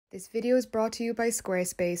This video is brought to you by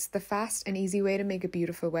Squarespace, the fast and easy way to make a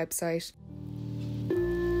beautiful website.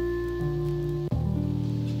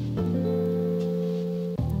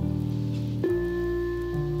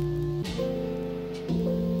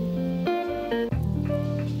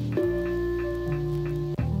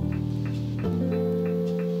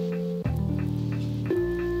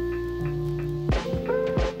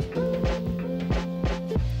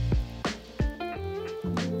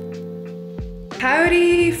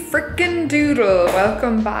 Howdy frickin' doodle,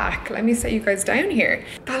 welcome back. Let me set you guys down here.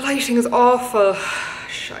 That lighting is awful.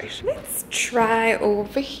 Shite. Let's try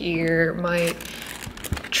over here my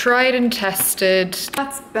tried and tested.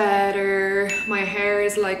 That's better. My hair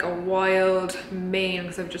is like a wild mane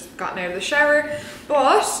because I've just gotten out of the shower,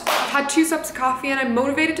 but I've had 2 cups of coffee and I'm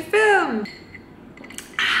motivated to film.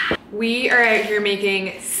 We are out here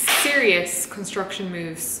making serious construction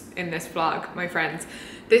moves in this vlog, my friends.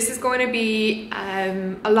 This is going to be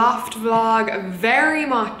a loft vlog, very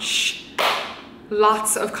much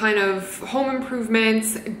lots of kind of home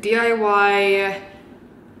improvements, DIY,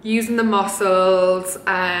 using the muscles.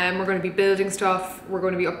 We're going to be building stuff, we're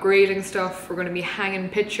going to be upgrading stuff, we're going to be hanging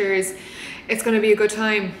pictures. It's going to be a good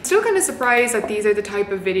time. Still kind of surprised that these are the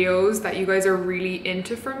type of videos that you guys are really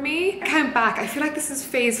into from me. Count back, I feel like this is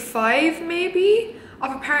phase 5 maybe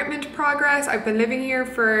of apartment progress. I've been living here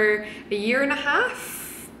for a year and a half.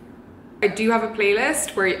 I do have a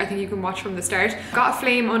playlist where I think you can watch from the start. Got a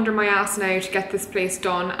flame under my ass now to get this place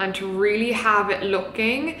done and to really have it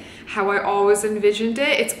looking how I always envisioned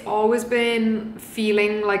it. It's always been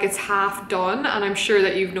feeling like it's half done, and I'm sure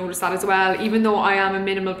that you've noticed that as well. Even though I am a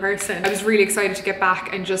minimal person, I was really excited to get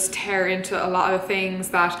back and just tear into a lot of things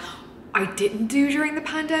that I didn't do during the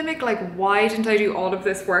pandemic. Like, why didn't I do all of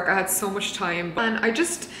this work? I had so much time, and I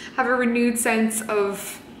just have a renewed sense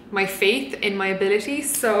of my faith in my ability.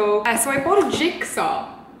 So I bought a jigsaw,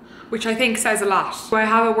 which I think says a lot. Do I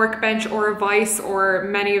have a workbench or a vise or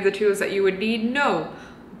many of the tools that you would need? No,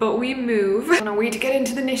 but we move on our way to get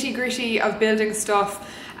into the nitty gritty of building stuff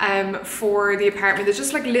for the apartment. There's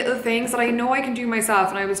just like little things that I know I can do myself,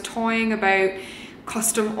 and I was toying about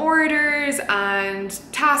custom orders and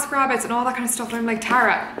task rabbits and all that kind of stuff, and I'm like,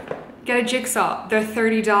 Tara, get a jigsaw, they're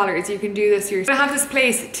 $30, you can do this yourself. I have this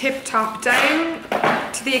place tip top down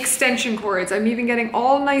to the extension cords. I'm even getting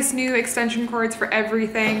all nice new extension cords for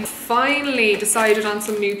everything. Finally decided on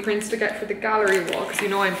some new prints to get for the gallery wall, because you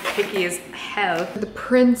know I'm picky as hell. The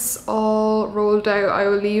prints all rolled out. I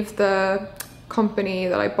will leave the company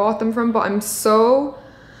that I bought them from, but I'm so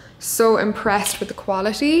impressed with the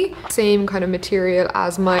quality. Same kind of material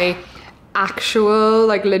as my actual,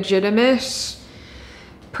 like, legitimate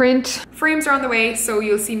print. Frames are on the way, so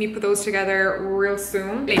you'll see me put those together real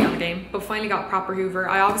soon. Late on the game, but finally got proper hoover.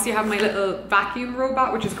 I obviously have my little vacuum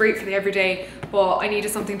robot, which is great for the everyday, but I needed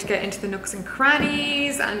something to get into the nooks and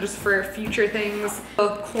crannies and just for future things. A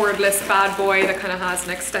cordless bad boy that kind of has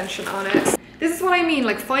an extension on it. This is what I mean,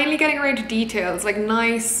 like finally getting around to details, like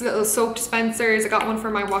nice little soap dispensers. I got one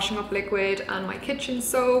for my washing up liquid and my kitchen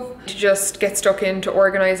soap. To just get stuck into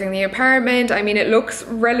organizing the apartment. I mean, it looks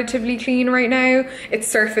relatively clean right now. It's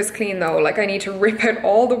surface clean though. Like, I need to rip out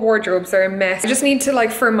all the wardrobes, they're a mess. I just need to,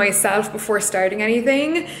 like, for myself before starting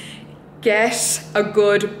anything, get a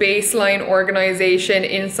good baseline organization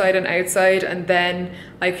inside and outside, and then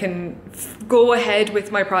I can go ahead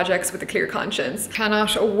with my projects with a clear conscience.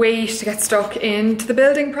 Cannot wait to get stuck into the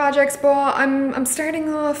building projects, but I'm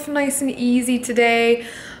starting off nice and easy today.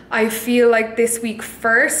 I feel like this week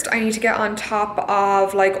first, I need to get on top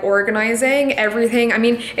of like organizing everything. I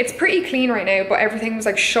mean, it's pretty clean right now, but everything was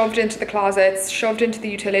like shoved into the closets, shoved into the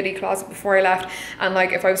utility closet before I left. And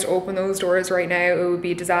like, if I was to open those doors right now, it would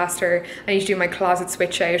be a disaster. I need to do my closet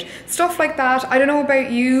switch out, stuff like that. I don't know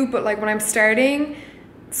about you, but like when I'm starting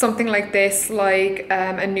something like this, like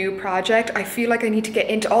a new project, I feel like I need to get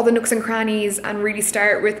into all the nooks and crannies and really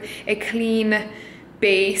start with a clean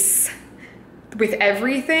base with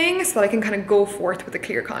everything, so that I can kind of go forth with a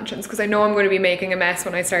clear conscience, because I know I'm going to be making a mess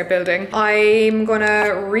when I start building. I'm gonna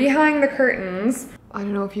rehang the curtains. I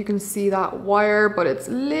don't know if you can see that wire, but it's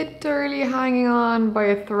literally hanging on by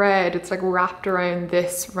a thread. It's like wrapped around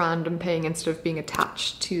this random thing instead of being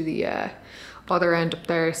attached to the other end up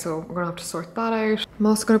there, so we're gonna have to sort that out. I'm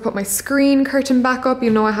also gonna put my screen curtain back up. You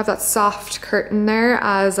know, I have that soft curtain there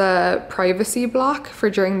as a privacy block for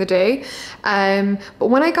during the day. But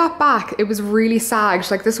when I got back, it was really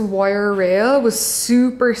sagged. Like, this wire rail was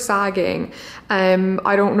super sagging.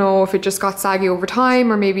 I don't know if it just got saggy over time,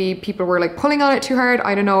 or maybe people were like pulling on it too hard.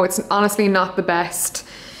 I don't know, it's honestly not the best.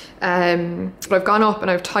 But I've gone up and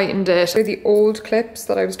I've tightened it. The old clips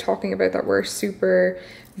that I was talking about that were super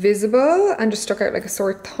visible and just stuck out like a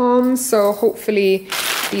sore thumb. So hopefully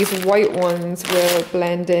these white ones will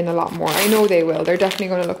blend in a lot more. I know they will. They're definitely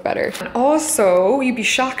going to look better. And also, you'd be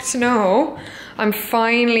shocked to know, I'm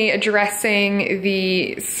finally addressing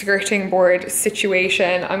the skirting board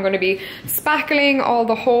situation. I'm going to be spackling all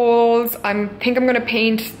the holes. I think I'm going to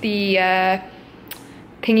paint the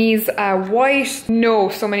thingies white. No,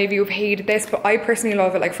 so many of you have hated this, but I personally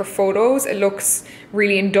love it. Like for photos, it looks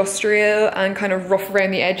really industrial and kind of rough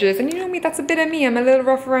around the edges. And you know me, that's a bit of me. I'm a little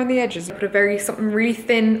rough around the edges. I put something really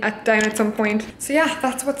thin down at some point. So yeah,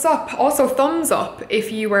 that's what's up. Also, thumbs up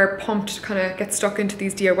if you were pumped to kind of get stuck into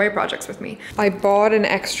these DIY projects with me. I bought an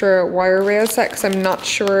extra wire rail set because I'm not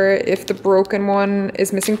sure if the broken one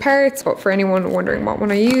is missing parts, but for anyone wondering what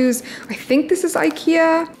one I use, I think this is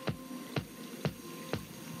IKEA.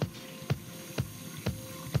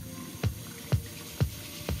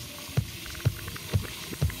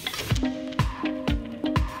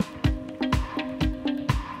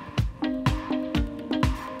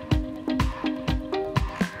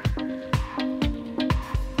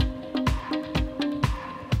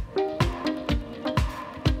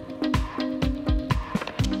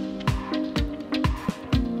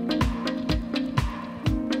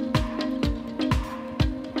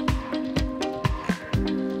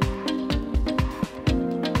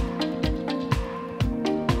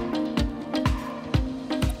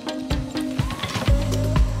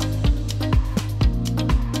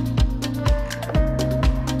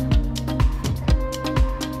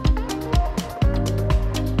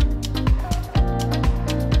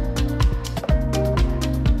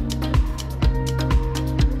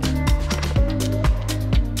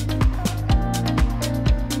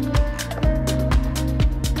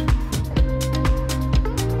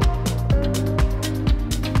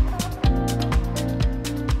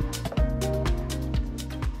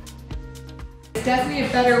 Definitely a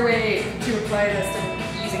better way to apply this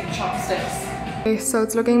than using chopsticks. Okay, so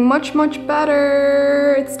it's looking much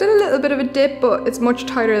better. It's still a little bit of a dip, but it's much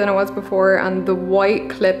tighter than it was before, and the white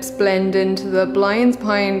clips blend into the blinds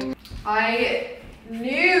behind. I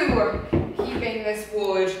knew keeping this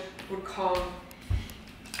wood would come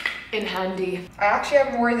in handy. I actually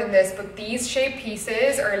have more than this, but these shaped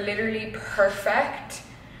pieces are literally perfect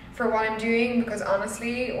for what I'm doing, because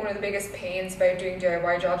honestly, one of the biggest pains about doing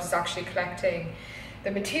DIY jobs is actually collecting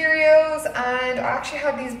the materials. And I actually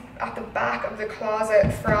have these at the back of the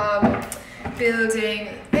closet from building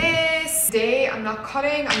this. Today I'm not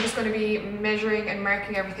cutting, I'm just going to be measuring and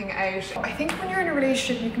marking everything out. I think when you're in a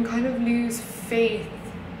relationship, you can kind of lose faith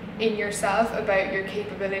in yourself about your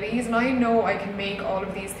capabilities, and I know I can make all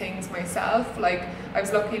of these things myself. Like, I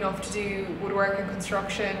was lucky enough to do woodwork and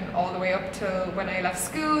construction all the way up till when I left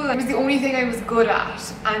school. It was the only thing I was good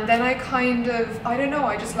at, and then I kind of, I don't know,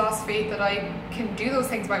 I just lost faith that I can do those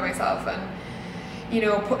things by myself, and you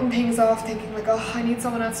know, putting things off, thinking like, oh, I need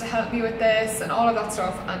someone else to help me with this and all of that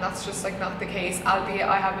stuff, and that's just like not the case. Albeit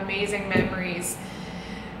I have amazing memories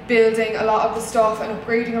building a lot of the stuff and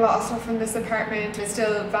upgrading a lot of stuff in this apartment. I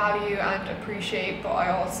still value and appreciate, but I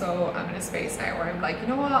also am in a space now where I'm like, you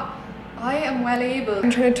know what, I am well able.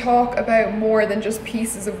 I'm trying to talk about more than just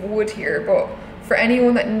pieces of wood here, but for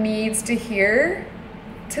anyone that needs to hear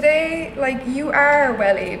today, like, you are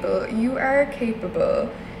well able, you are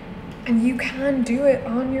capable, and you can do it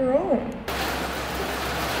on your own.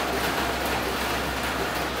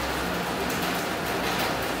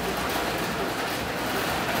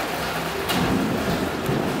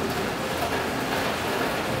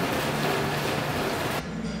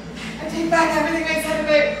 Back everything I said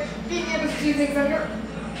about being able to do things on your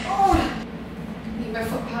own. Need my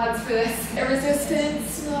foot pads for this.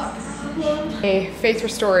 Resistance, not a problem. Hey, faith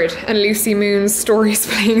restored, and Lucy Moon's stories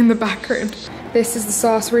playing in the background. This is the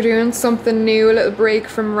sauce we're doing, something new, a little break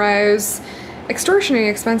from Rouse. Extortionately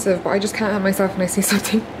expensive, but I just can't help myself when I see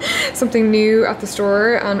something new at the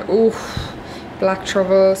store. And oh, black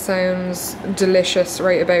truffle sounds delicious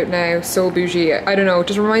right about now. So bougie. I don't know, it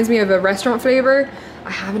just reminds me of a restaurant flavor I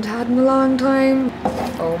haven't had in a long time.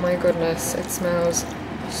 Oh my goodness, it smells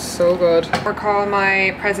so good. I don't recall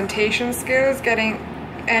my presentation skills getting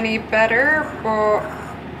any better, but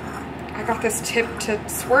I got this tip to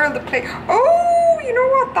swirl the plate. Oh, you know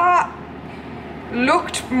what? That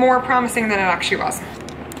looked more promising than it actually was.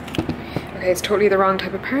 Okay, it's totally the wrong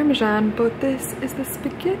type of Parmesan, but this is the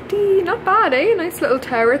spaghetti. Not bad, eh? Nice little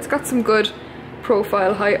tower. It's got some good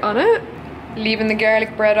profile height on it. Leaving the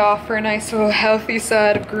garlic bread off for a nice little healthy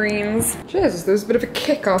side of greens. Jesus, there's a bit of a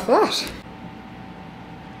kick off that.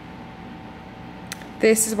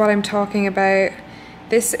 This is what I'm talking about.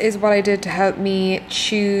 This is what I did to help me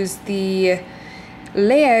choose the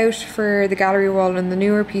layout for the gallery wall and the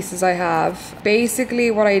newer pieces I have. Basically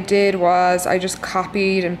what I did was I just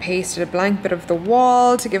copied and pasted a blank bit of the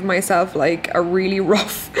wall to give myself like a really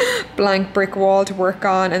rough blank brick wall to work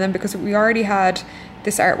on, and then because we already had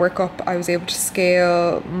this artwork up, I was able to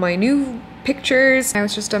scale my new pictures. Now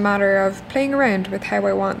it's just a matter of playing around with how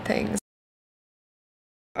I want things.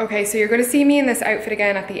 Okay, so you're going to see me in this outfit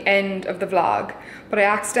again at the end of the vlog, but I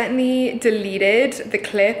accidentally deleted the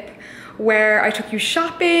clip where I took you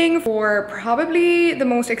shopping for probably the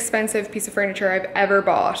most expensive piece of furniture I've ever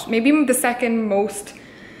bought. Maybe the second most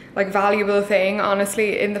like valuable thing,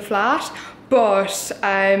 honestly, in the flat. But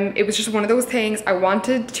it was just one of those things. I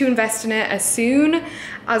wanted to invest in it. As soon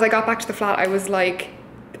as I got back to the flat, I was like,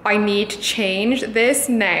 I need to change this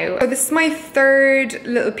now. So this is my third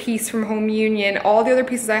little piece from Home Union. All the other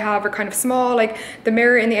pieces I have are kind of small, like the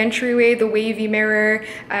mirror in the entryway, the wavy mirror.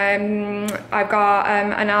 I've got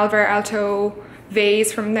an Alvar Aalto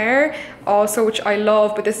vase from there also, which I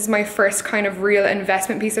love, but this is my first kind of real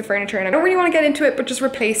investment piece of furniture, and I don't really want to get into it, but just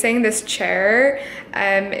replacing this chair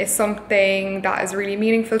is something that is really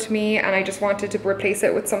meaningful to me, and I just wanted to replace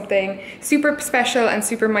it with something super special and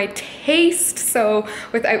super my taste. So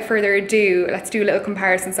without further ado, let's do a little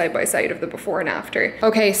comparison side by side of the before and after.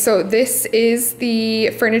 Okay, so this is the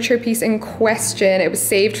furniture piece in question. It was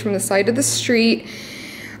saved from the side of the street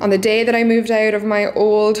on the day that I moved out of my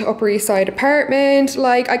old Upper East Side apartment.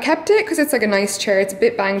 Like, I kept it because it's like a nice chair. It's a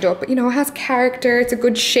bit banged up, but you know, it has character, it's a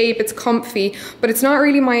good shape, it's comfy, but it's not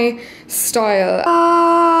really my style.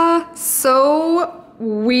 So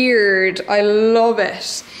weird. I love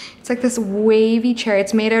it. It's like this wavy chair.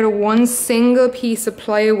 It's made out of one single piece of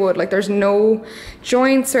plywood. Like, there's no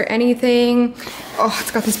joints or anything. Oh, it's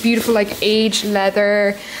got this beautiful like aged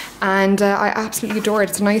leather, and I absolutely adore it.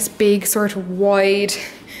 It's a nice big sort of wide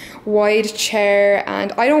chair,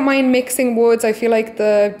 and I don't mind mixing woods. I feel like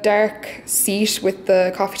the dark seat with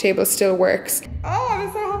the coffee table still works. Oh,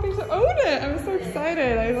 I'm so happy to own it. I'm so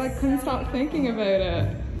excited. I like couldn't stop thinking about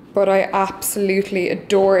it. But I absolutely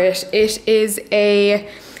adore it. It is a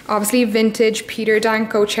obviously vintage Peter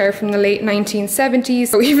Danko chair from the late 1970s.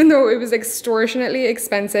 So even though it was extortionately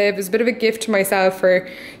expensive, it was a bit of a gift to myself for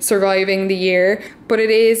surviving the year, but it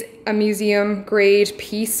is a museum grade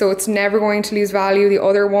piece, so it's never going to lose value. The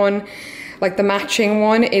other one, like the matching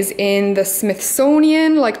one, is in the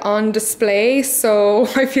Smithsonian, like on display. So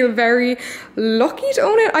I feel very lucky to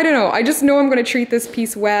own it. I don't know, I just know I'm gonna treat this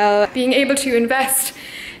piece well. Being able to invest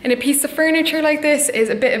in a piece of furniture like this is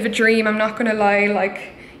a bit of a dream, I'm not gonna lie.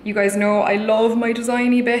 Like, you guys know I love my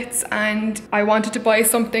designy bits, and I wanted to buy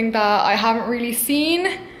something that I haven't really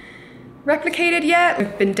seen replicated yet.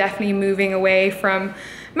 I've been definitely moving away from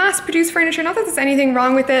mass-produced furniture. Not that there's anything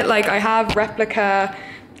wrong with it. Like, I have replica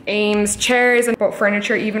Ames chairs, but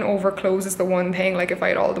furniture, even over clothes, is the one thing. Like, if I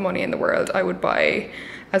had all the money in the world, I would buy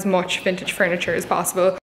as much vintage furniture as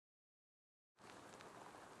possible.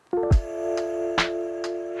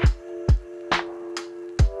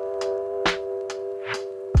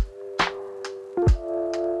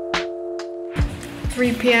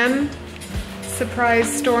 PM,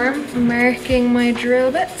 surprise storm. I'm marking my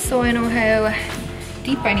drill bit so I know how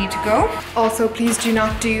deep I need to go. Also, please do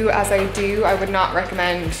not do as I do. I would not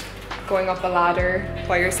recommend going up a ladder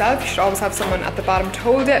by yourself. You should always have someone at the bottom to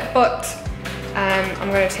hold it, but I'm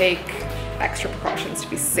gonna take extra precautions to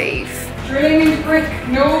be safe. Drilling into brick,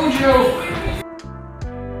 no joke.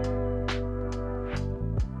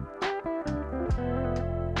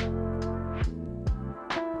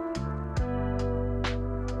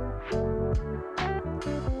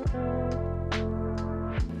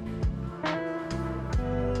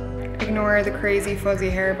 Ignore the crazy fuzzy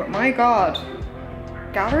hair, but my god,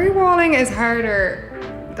 gallery walling is harder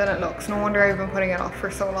than it looks. No wonder I've been putting it off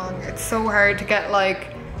for so long. It's so hard to get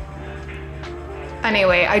like...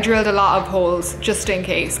 Anyway, I drilled a lot of holes just in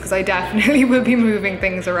case, because I definitely will be moving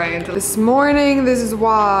things around. This morning, this is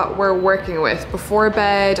what we're working with. Before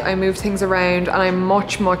bed, I moved things around, and I'm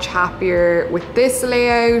much happier with this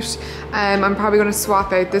layout. I'm probably going to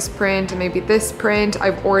swap out this print and maybe this print.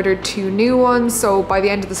 I've ordered 2 new ones, so by the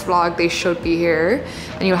end of this vlog, they should be here,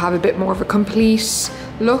 and you'll have a bit more of a complete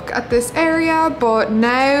look at this area. But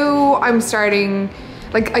now I'm starting,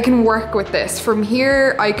 like, I can work with this. From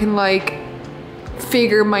here, I can like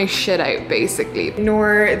figure my shit out, basically.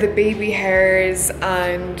 Ignore the baby hairs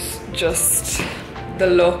and just the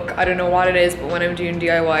look. I don't know what it is, but when I'm doing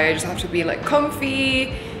DIY, I just have to be like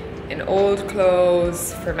comfy in old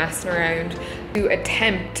clothes for messing around. To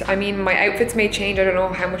attempt, I mean, my outfits may change. I don't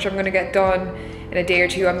know how much I'm gonna get done in a day or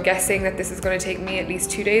two. I'm guessing that this is gonna take me at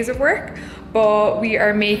least 2 days of work, but we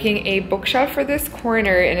are making a bookshelf for this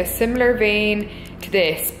corner in a similar vein to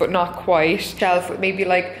this, but not quite. Shelf with maybe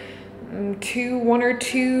like one or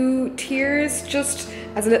two tiers, just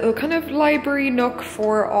as a little kind of library nook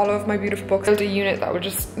for all of my beautiful books. Build a unit that would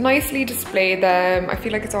just nicely display them. I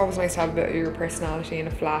feel like it's always nice to have a bit of your personality in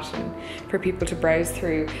a flat and for people to browse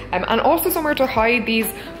through. And also somewhere to hide these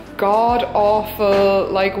god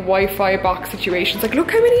awful like Wi-Fi box situations. Like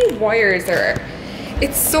look how many wires there are.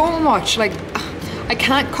 It's so much. Like I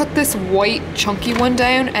can't cut this white chunky one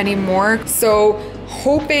down anymore. So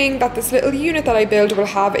hoping that this little unit that I build will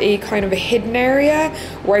have a kind of a hidden area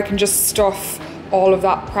where I can just stuff all of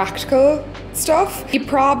that practical stuff. The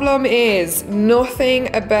problem is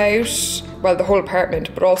nothing about, well, the whole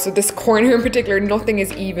apartment, but also this corner in particular, nothing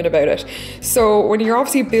is even about it. So when you're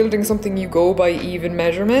obviously building something, you go by even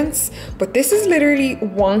measurements, but this is literally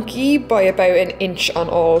wonky by about an inch on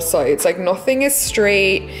all sides. Like nothing is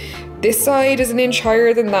straight. This side is an inch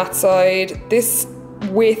higher than that side. This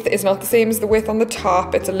width is not the same as the width on the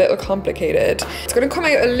top. It's a little complicated. It's going to come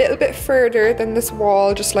out a little bit further than this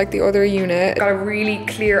wall, just like the other unit. Got a really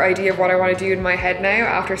clear idea of what I want to do in my head now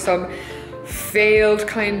after some failed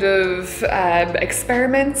kind of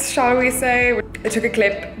experiments, shall we say. I took a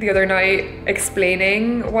clip the other night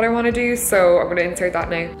explaining what I want to do, so I'm going to insert that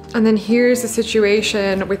now. And then here's the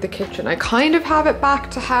situation with the kitchen. I kind of have it back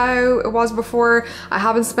to how it was before. I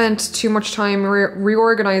haven't spent too much time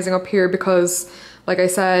reorganizing up here because, like I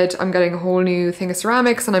said, I'm getting a whole new thing of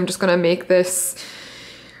ceramics and I'm just going to make this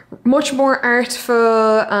much more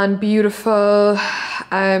artful and beautiful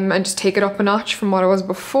and just take it up a notch from what it was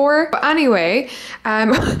before. But anyway,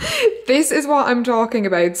 this is what I'm talking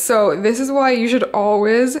about. So this is why you should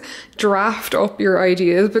always draft up your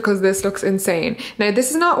ideas, because this looks insane. Now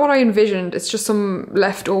this is not what I envisioned. It's just some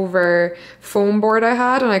leftover foam board I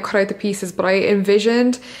had and I cut out the pieces, but I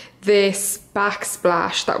envisioned this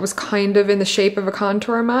backsplash that was kind of in the shape of a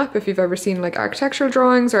contour map. If you've ever seen like architectural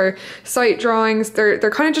drawings or site drawings, they're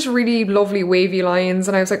kind of just really lovely wavy lines,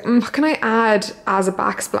 and I was like, what can I add as a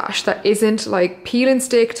backsplash that isn't like peel and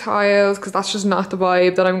stick tiles, because that's just not the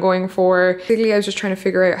vibe that I'm going for. Basically I was just trying to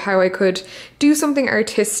figure out how I could do something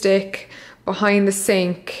artistic behind the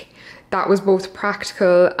sink that was both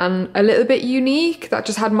practical and a little bit unique, that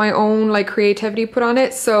just had my own like creativity put on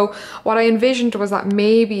it. So what I envisioned was that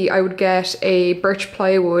maybe I would get a birch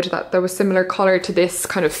plywood that was similar color to this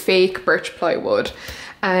kind of fake birch plywood,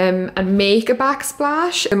 and make a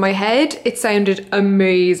backsplash. In my head it sounded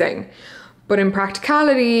amazing, but in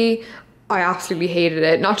practicality I absolutely hated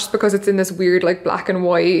it. Not just because it's in this weird like black and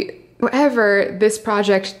white. However, this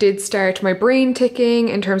project did start my brain ticking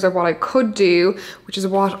in terms of what I could do, which is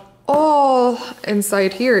what all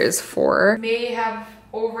inside here is for. May have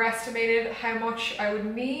overestimated how much I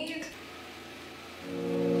would need.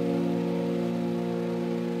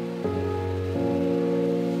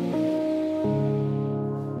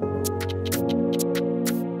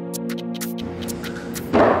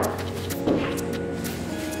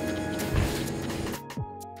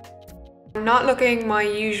 I'm not looking my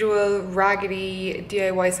usual raggedy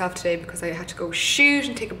DIY self today because I had to go shoot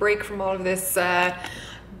and take a break from all of this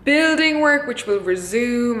building work, which will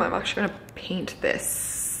resume. I'm actually gonna paint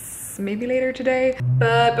this maybe later today.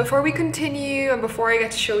 But before we continue and before I get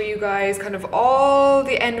to show you guys kind of all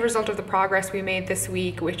the end result of the progress we made this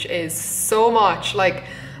week, which is so much, like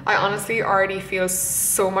I honestly already feel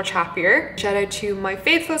so much happier. Shout out to my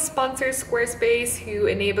faithful sponsor Squarespace, who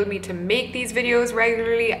enabled me to make these videos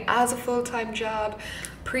regularly as a full-time job.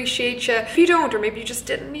 Appreciate you. If you don't, or maybe you just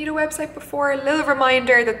didn't need a website before, a little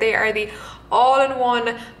reminder that they are the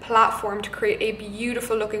all-in-one platform to create a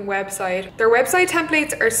beautiful looking website. Their website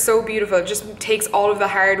templates are so beautiful. It just takes all of the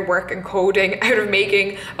hard work and coding out of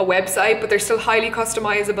making a website, but they're still highly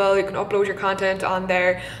customizable. You can upload your content on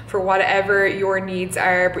there for whatever your needs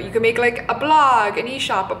are, but you can make like a blog, an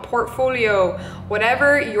e-shop, a portfolio,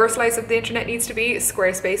 whatever your slice of the internet needs to be,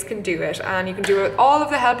 Squarespace can do it. And you can do it with all of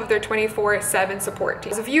the help of their 24/7 support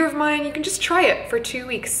team. As a viewer of mine, you can just try it for 2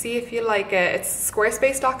 weeks, see if you like it. It's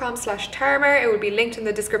squarespace.com/Tarmer. It will be linked in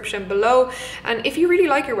the description below. And if you really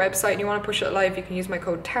like your website and you want to push it live, you can use my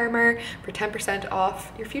code TARMER for 10%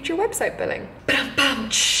 off your future website billing.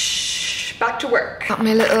 Back to work. Got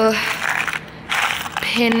my little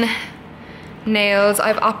pin nails.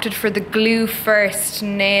 I've opted for the glue first,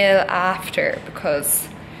 nail after, because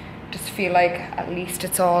I just feel like at least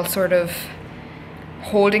it's all sort of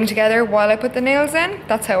holding together while I put the nails in.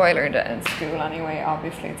 That's how I learned it in school anyway.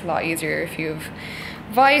 Obviously it's a lot easier if you've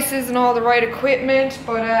vices and all the right equipment,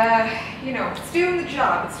 but you know, it's doing the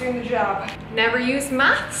job, it's doing the job. Never used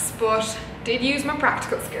maths, but did use my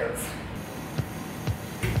practical skills.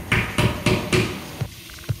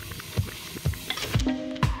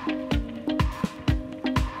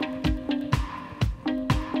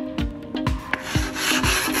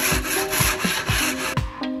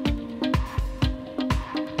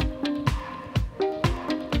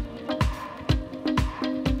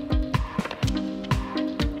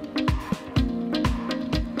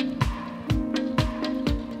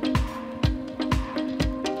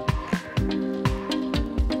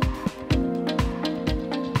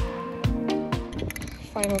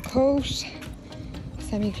 coat.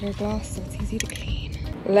 Semi-clear gloss, so it's easy to clean.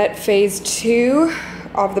 Let phase 2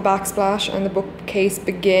 of the backsplash and the bookcase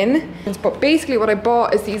begin. But basically what I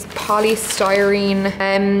bought is these polystyrene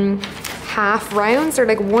half rounds. They're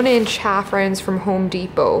like 1-inch half rounds from Home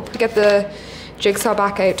Depot. Get the jigsaw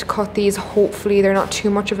back out to cut these. Hopefully they're not too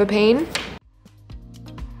much of a pain.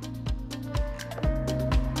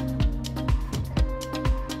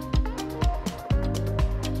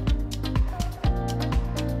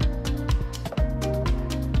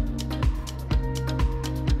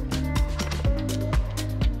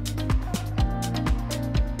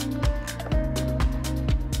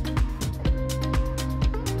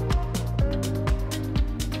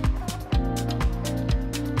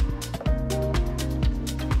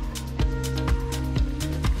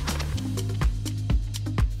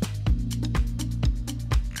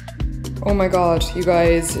 Oh my god, you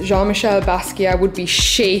guys, Jean-Michel Basquiat would be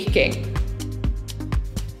shaking.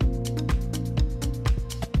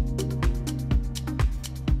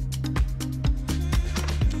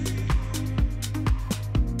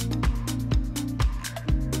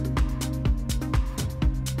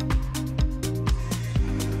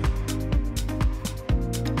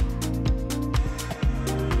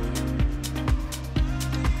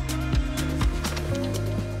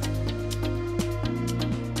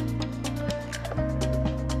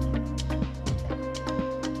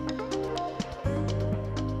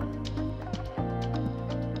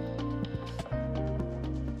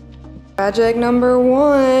 Project number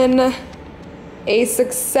 1, a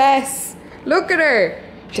success. Look at her.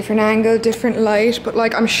 Different angle, different light, but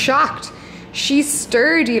like I'm shocked. She's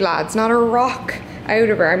sturdy, lads, not a rock out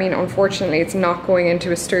of her. I mean, unfortunately, it's not going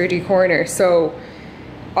into a sturdy corner, so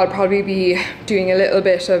I'll probably be doing a little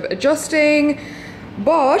bit of adjusting,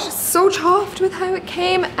 but so chuffed with how it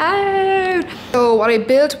came out. So what I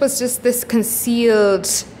built was just this concealed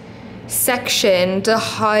section to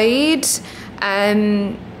hide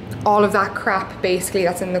all of that crap basically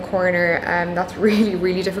that's in the corner, and that's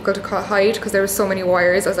really difficult to hide because there were so many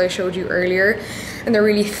wires, as I showed you earlier, and they're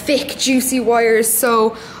really thick juicy wires. So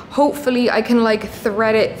hopefully I can like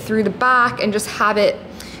thread it through the back and just have it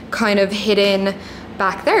kind of hidden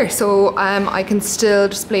back there, so I can still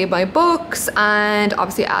display my books, and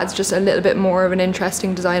obviously it adds just a little bit more of an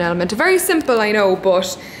interesting design element. Very simple, I know,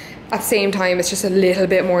 but at the same time it's just a little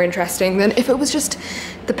bit more interesting than if it was just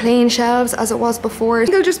the plain shelves as it was before. I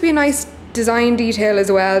think it'll just be a nice design detail as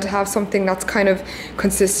well to have something that's kind of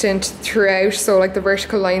consistent throughout, so like the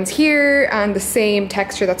vertical lines here and the same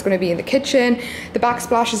texture that's going to be in the kitchen. The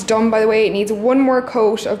backsplash is done, by the way. It needs one more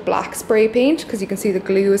coat of black spray paint because you can see the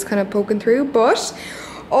glue is kind of poking through, but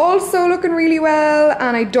also looking really well,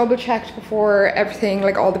 and I double checked before everything,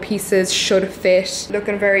 like all the pieces should fit.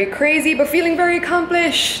 Looking very crazy but feeling very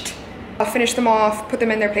accomplished. I'll finish them off, put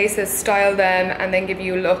them in their places, style them, and then give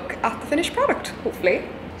you a look at the finished product, hopefully.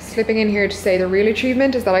 Slipping in here to say the real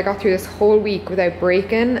achievement is that I got through this whole week without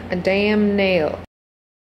breaking a damn nail.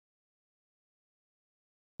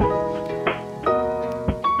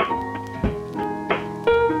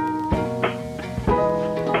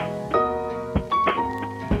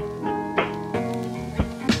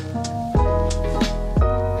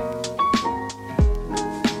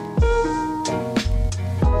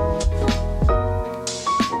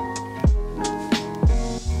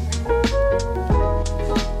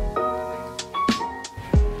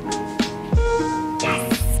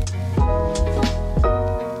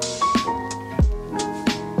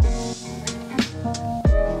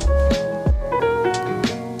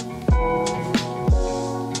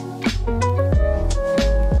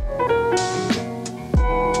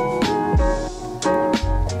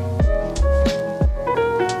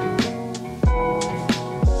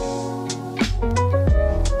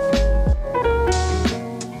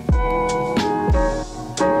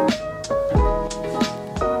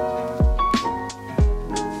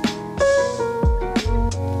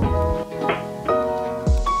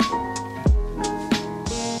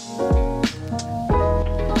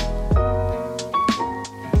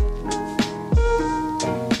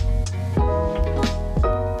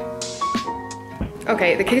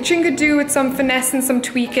 Okay, the kitchen could do with some finesse and some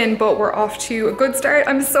tweaking, but we're off to a good start.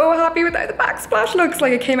 I'm so happy with how the backsplash looks.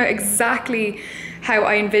 Like, it came out exactly how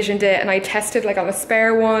I envisioned it, and I tested like on a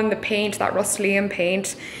spare one. The paint, that Rust-Oleum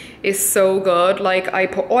paint, is so good. Like, I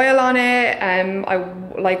put oil on it, I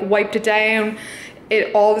like wiped it down.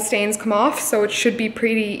 All the stains come off, so it should be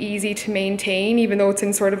pretty easy to maintain, even though it's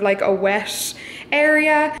in sort of like a wet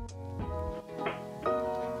area.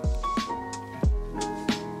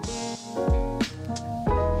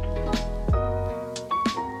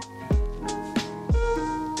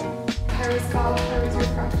 How was your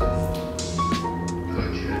craft?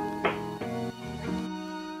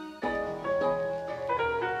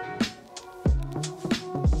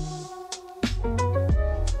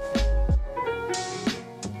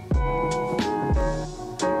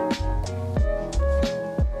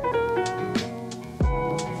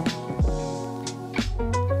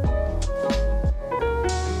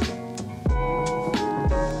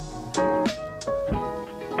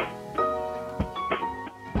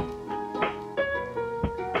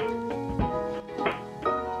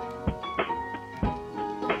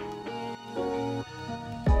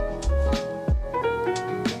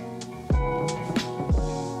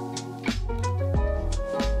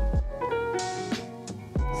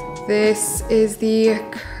 This is the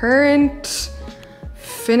current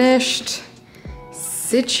finished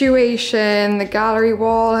situation. The gallery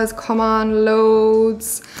wall has come on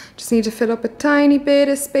loads. Just need to fill up a tiny bit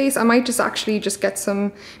of space. I might just actually just get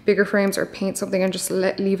some bigger frames or paint something and just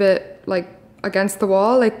leave it like against the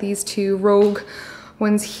wall, like these two rogue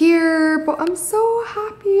ones here. But I'm so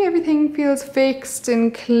happy. Everything feels fixed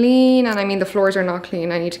and clean. And I mean, the floors are not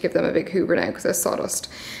clean. I need to give them a big hoover now because there's sawdust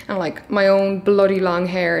and like my own bloody long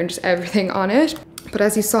hair and just everything on it. But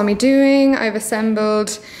as you saw me doing, I've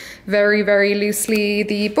assembled very, very loosely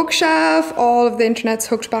the bookshelf. All of the internet's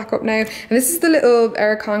hooked back up now. And this is the little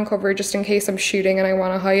aircon cover, just in case I'm shooting and I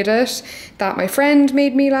want to hide it, that my friend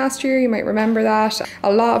made me last year. You might remember that.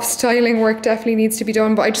 A lot of styling work definitely needs to be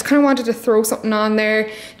done, but I just kind of wanted to throw something on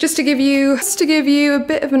there just to give you a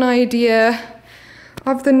bit of an idea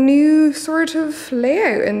of the new sort of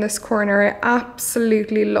layout in this corner. I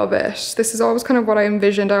absolutely love it. This is always kind of what I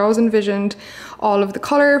envisioned. I always envisioned all of the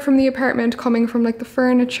color from the apartment coming from like the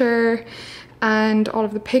furniture and all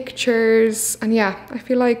of the pictures. And yeah, I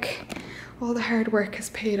feel like all the hard work has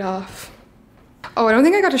paid off. Oh, I don't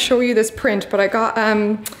think I got to show you this print, but I got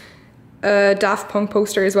a Daft Punk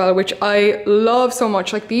poster as well, which I love so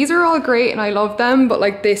much. Like, these are all great and I love them, but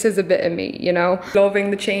like this is a bit of me, you know? Loving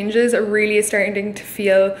the changes. It really is starting to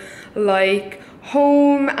feel like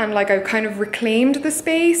home, and like I've kind of reclaimed the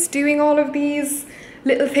space doing all of these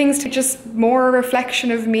little things to just more a reflection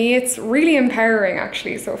of me. It's really empowering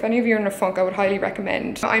actually. So if any of you are in a funk, I would highly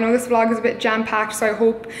recommend. I know this vlog is a bit jam-packed, so I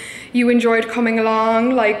hope you enjoyed coming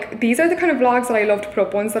along. Like, these are the kind of vlogs that I love to put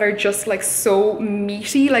up, ones that are just like so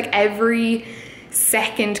meaty, like every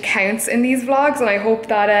second counts in these vlogs, and I hope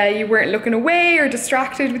that you weren't looking away or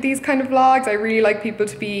distracted with these kind of vlogs. I really like people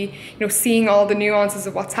to be, you know, seeing all the nuances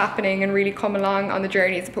of what's happening and really come along on the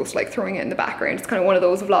journey, as opposed to like throwing it in the background. It's kind of one of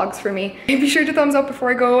those vlogs for me. Be sure to thumbs up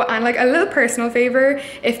before I go, and like a little personal favor,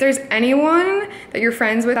 if there's anyone that you're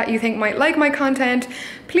friends with that you think might like my content,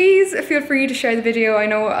 please feel free to share the video. I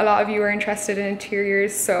know a lot of you are interested in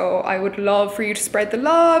interiors, so I would love for you to spread the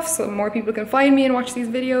love so more people can find me and watch these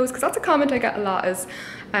videos, because that's a comment I get a lot, is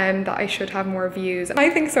that I should have more views. And I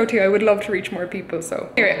think so too. I would love to reach more people.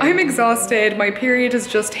 So anyway, I'm exhausted. My period has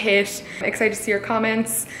just hit. I'm excited to see your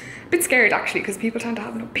comments. A bit scared actually, because people tend to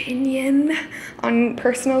have an opinion on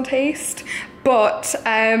personal taste. But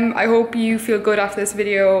I hope you feel good after this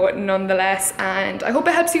video nonetheless, and I hope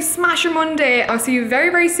it helps you smash your Monday. I'll see you very,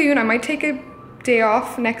 very soon. I might take a day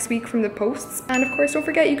off next week from the posts. And of course, don't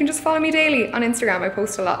forget, you can just follow me daily on Instagram. I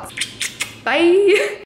post a lot. Bye.